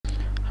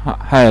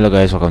Hi, hello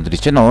guys, welcome to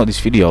this channel. This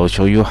video will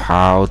show you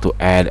how to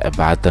add a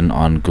button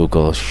on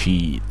Google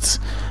Sheets.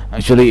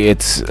 Actually,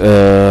 it's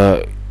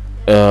a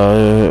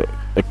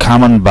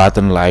common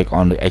button like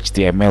on the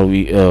HTML.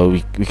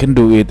 We can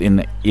do it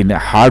in a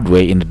hard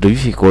way, in a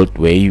difficult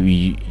way.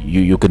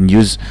 You can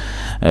use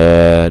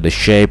the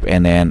shape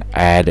and then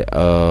add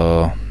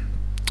a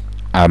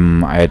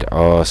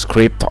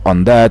script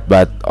on that.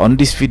 But on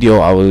this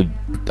video, I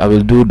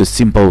will do the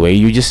simple way.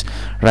 You just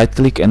right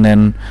click and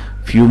then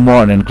few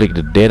more and then click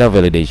the data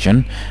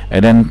validation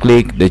and then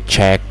click the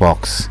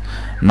checkbox.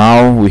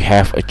 Now we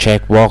have a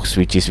checkbox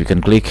which is we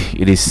can click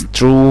it is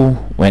true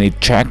when it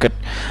checked,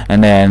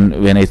 and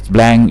then when it's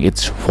blank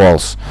it's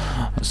false.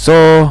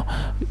 So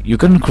you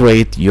can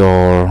create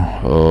your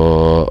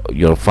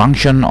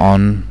function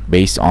on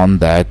based on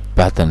that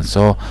button.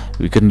 So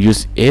we can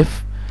use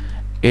if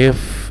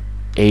a3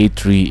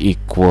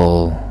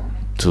 equal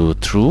to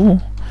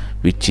true,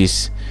 which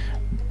is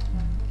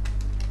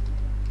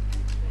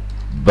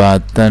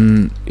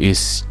button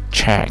is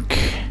check,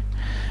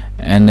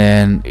 and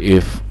then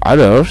if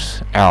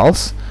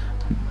else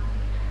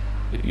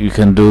you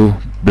can do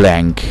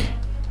blank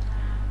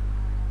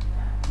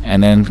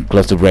and then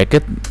close the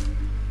bracket.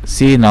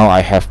 See, now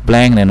I have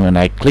blank, and when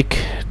I click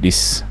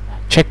this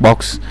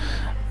checkbox,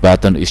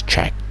 button is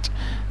checked.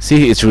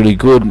 See, it's really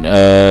good,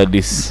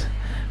 this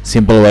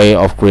simple way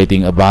of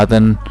creating a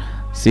button.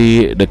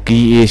 See, the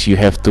key is you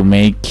have to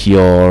make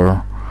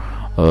your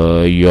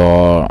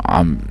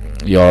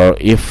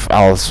if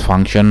else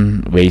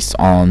function based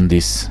on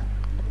this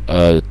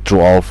true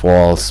or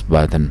false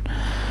button.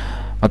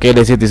 Okay,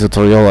 that's it, this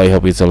tutorial. I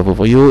hope it's helpful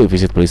for you. If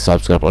it's please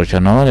subscribe our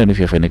channel, and if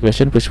you have any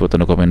question, please put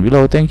in the comment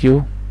below. Thank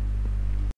you.